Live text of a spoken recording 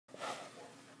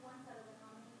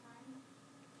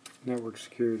network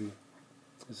security.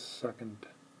 It's the second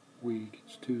week.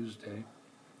 It's Tuesday.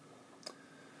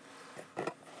 So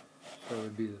it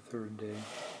would be the third day.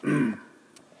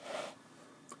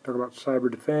 Talk about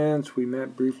cyber defense. We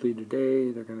met briefly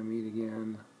today. They're going to meet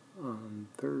again on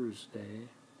Thursday.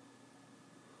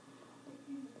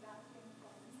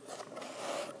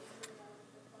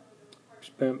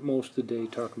 Spent most of the day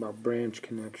talking about branch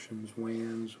connections,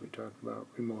 WANs. We talked about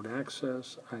remote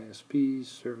access, ISPs,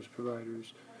 service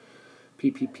providers,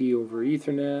 PPP over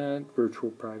Ethernet, virtual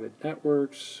private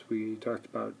networks. We talked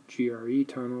about GRE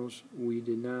tunnels. We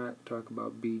did not talk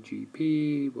about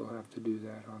BGP. We'll have to do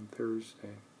that on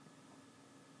Thursday.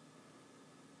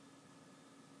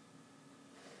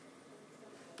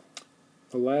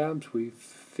 The labs, we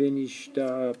finished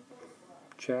up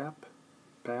PAP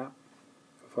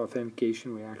of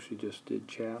authentication. We actually just did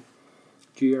CHAP.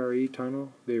 GRE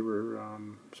tunnel, they were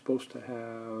supposed to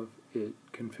have it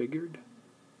configured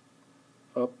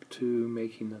up to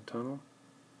making the tunnel.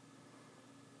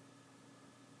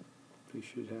 We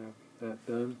should have that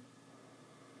done.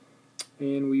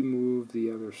 And we moved the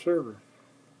other server.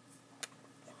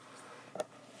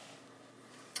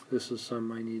 This is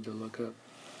something I need to look up.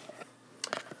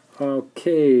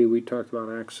 Okay, we talked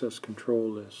about access control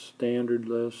list, standard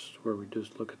list, where we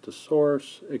just look at the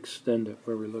source, extended,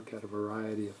 where we look at a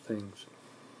variety of things.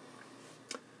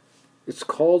 It's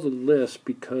called a list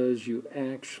because you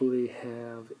actually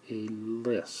have a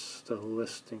list, a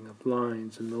listing of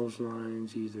lines, and those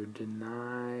lines either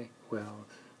deny, well,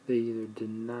 they either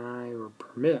deny or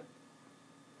permit.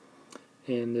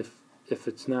 And if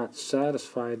it's not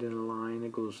satisfied in a line,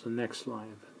 it goes to the next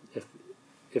line.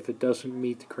 If it doesn't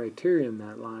meet the criteria in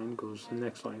that line, it goes to the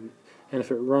next line. And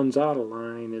if it runs out of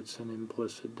line, it's an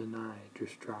implicit deny. It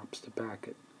just drops the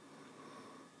packet.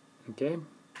 Okay?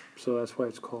 So that's why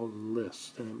it's called a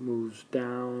list, and it moves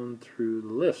down through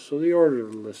the list. So the order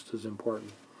of the list is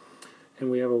important.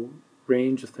 And we have a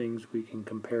range of things we can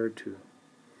compare to.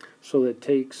 So it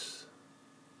takes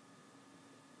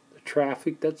the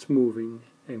traffic that's moving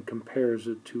and compares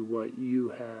it to what you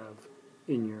have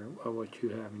in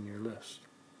your list.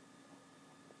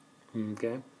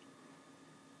 Okay?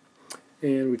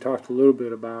 And we talked a little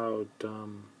bit about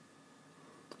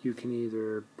you can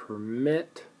either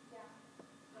permit,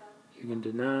 you can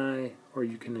deny, or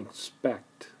you can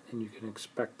inspect, and you can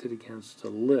inspect it against a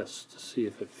list to see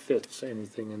if it fits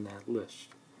anything in that list.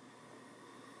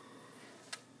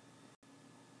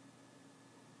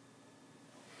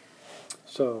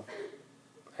 So,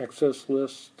 access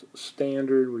list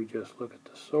standard, we just look at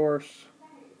the source.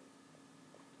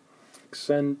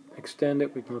 Extend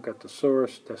it, we can look at the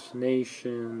source,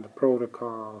 destination, the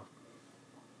protocol.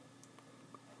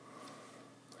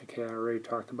 Okay, I already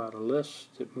talked about a list.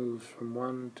 It moves from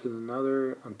one to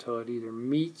another until it either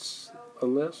meets a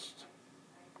list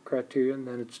criteria, and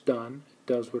then it's done. It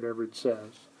does whatever it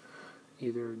says.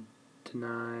 Either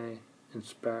deny,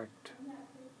 inspect,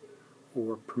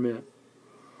 or permit.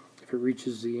 If it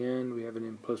reaches the end, we have an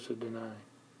implicit deny.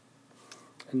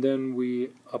 And then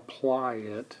we apply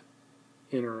it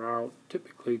in or out,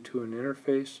 typically to an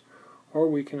interface, or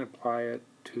we can apply it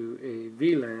to a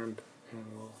VLAN, and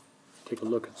we'll take a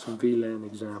look at some VLAN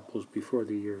examples before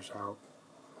the year's out.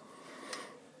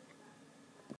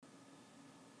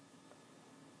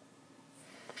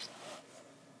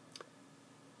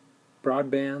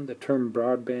 Broadband, the term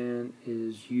broadband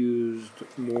is used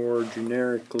more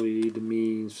generically to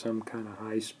mean some kind of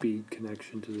high-speed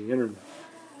connection to the internet,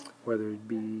 whether it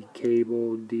be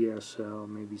cable, DSL,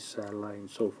 maybe satellite,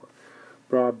 and so forth.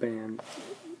 Broadband,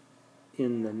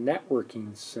 in the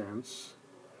networking sense,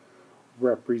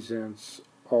 represents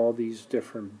all these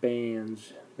different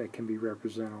bands that can be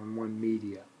represented on one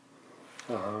media.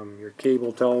 Your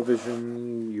cable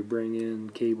television, you bring in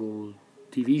cable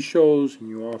TV shows, and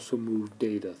you also move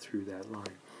data through that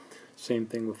line. Same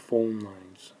thing with phone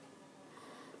lines.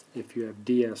 If you have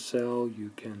DSL,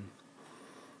 you can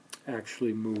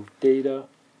actually move data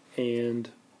and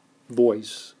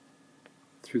voice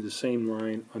through the same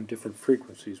line on different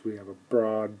frequencies. We have a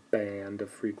broad band of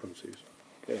frequencies.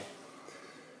 Okay.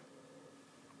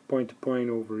 Point-to-point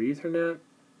over Ethernet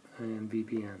and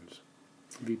VPNs.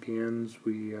 VPNs,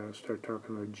 we start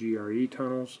talking about GRE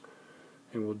tunnels,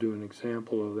 and we'll do an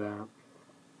example of that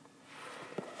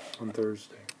on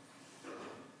Thursday.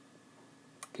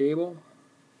 Cable,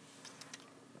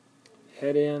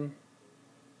 head-in,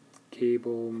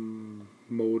 cable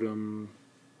modem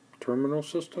terminal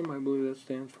system, I believe that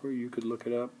stands for. You could look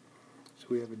it up. So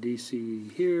we have a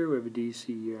DC here, we have a DC,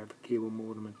 you have a cable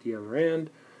modem at the other end,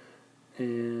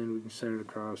 and we can send it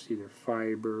across either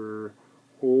fiber,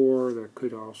 or there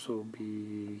could also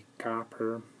be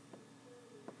copper.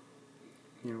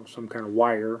 some kind of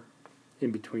wire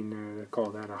in between there. They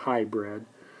call that a hybrid.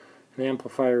 An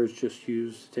amplifier is just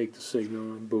used to take the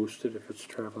signal and boost it if it's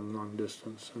traveling long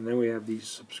distance. And then we have these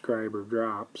subscriber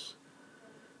drops.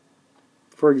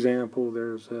 For example,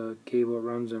 there's a cable that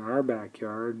runs in our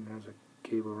backyard, and there's a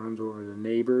cable that runs over the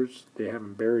neighbors. They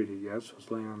haven't buried it yet, so it's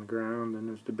laying on the ground. Then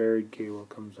there's the buried cable that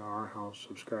comes to our house,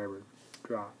 subscriber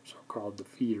drops, are called the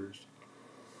feeders.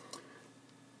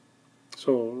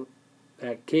 So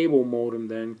that cable modem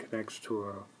then connects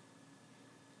to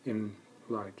in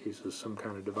a lot of cases, some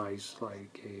kind of device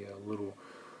like a little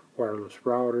wireless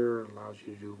router. It allows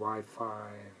you to do Wi-Fi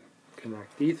and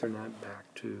connect Ethernet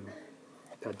back to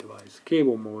that device.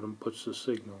 Cable modem puts the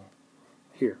signal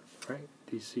here, right?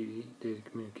 DCE, data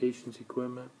communications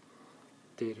equipment,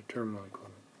 data terminal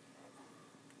equipment,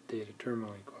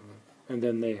 and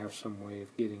then they have some way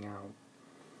of getting out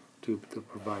to the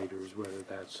providers, whether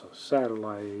that's a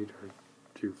satellite or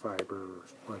through fiber or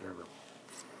whatever.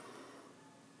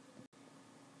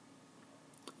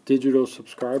 Digital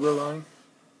subscriber line.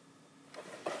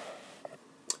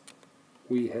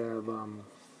 We have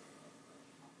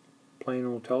plain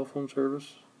old telephone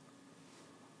service.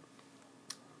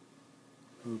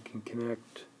 We can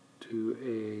connect to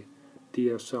a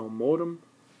DSL modem,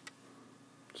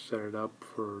 set it up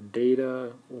for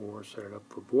data or set it up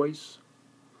for voice.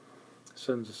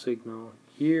 Sends a signal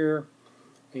here,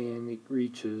 and it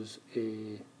reaches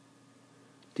a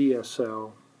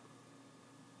DSL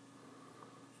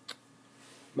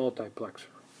multiplexer.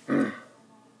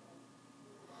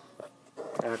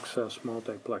 Access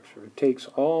multiplexer. It takes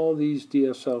all these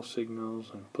DSL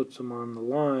signals and puts them on the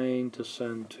line to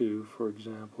send to, for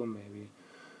example, maybe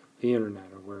the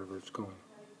internet or wherever it's going.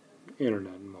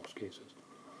 Internet in most cases.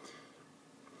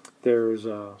 There's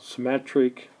a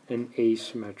symmetric and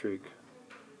asymmetric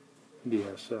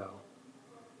DSL.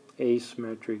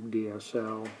 Asymmetric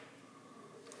DSL,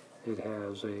 it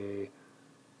has a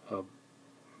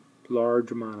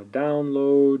large amount of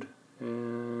download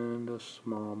and a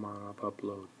small amount of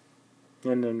upload.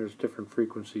 And then there's different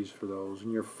frequencies for those,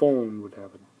 and your phone would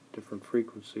have a different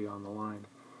frequency on the line.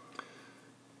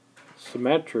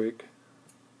 Symmetric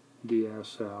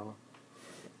DSL,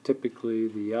 typically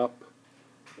the up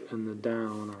and the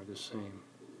down are the same.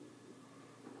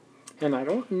 And I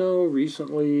don't know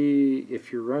recently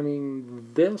if you're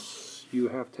running this, you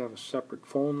have to have a separate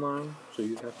phone line, so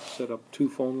you'd have to set up 2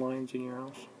 phone lines in your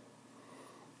house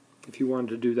if you wanted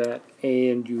to do that,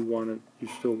 and you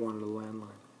still wanted a landline.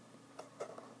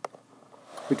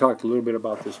 We talked a little bit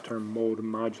about this term modem,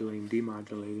 modulating,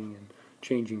 demodulating, and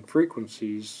changing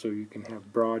frequencies so you can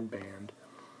have broadband.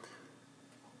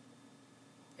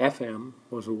 FM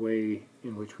was a way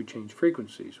in which we changed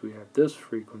frequencies. We have this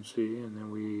frequency, and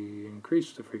then we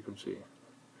increase the frequency.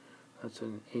 That's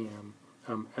an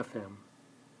FM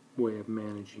way of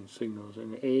managing signals.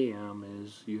 And AM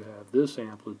is you have this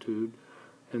amplitude,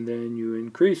 and then you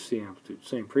increase the amplitude.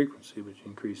 Same frequency, but you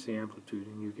increase the amplitude,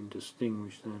 and you can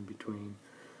distinguish them between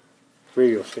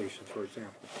radio stations, for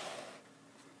example.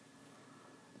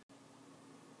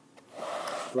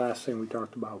 Last thing we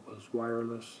talked about was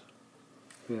wireless.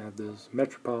 We have this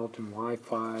metropolitan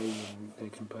Wi-Fi, and they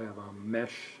can have a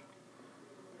mesh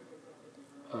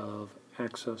of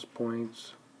access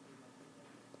points.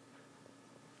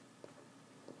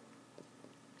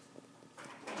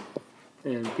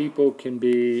 And people can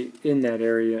be in that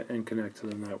area and connect to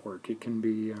the network. It can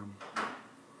be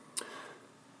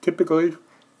typically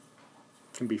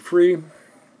can be free.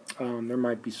 There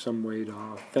might be some way to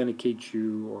authenticate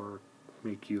you or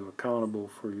make you accountable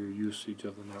for your usage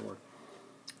of the network.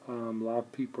 A lot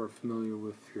of people are familiar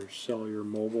with your cellular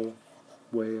mobile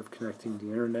way of connecting to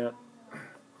the internet.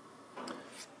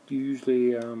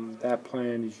 Usually, that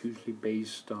plan is usually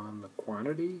based on the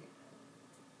quantity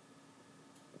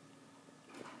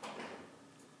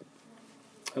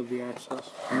of the access.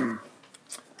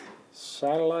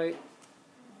 Satellite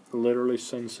literally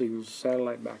sends signals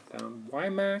satellite back down.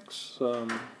 WiMAX,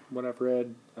 what I've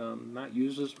read, not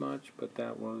used as much, but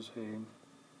that was a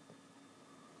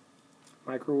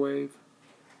microwave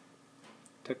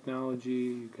technology.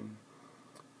 You can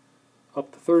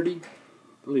up to 30,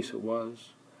 at least it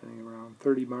was, I think around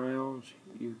 30 miles,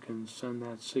 you can send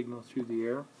that signal through the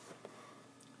air.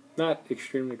 Not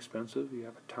extremely expensive. You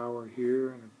have a tower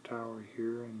here and a tower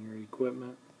here in your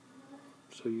equipment.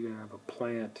 So you can have a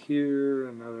plant here,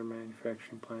 another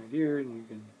manufacturing plant here, and you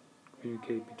can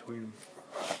communicate between them.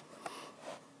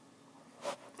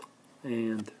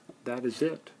 And that is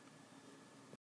it.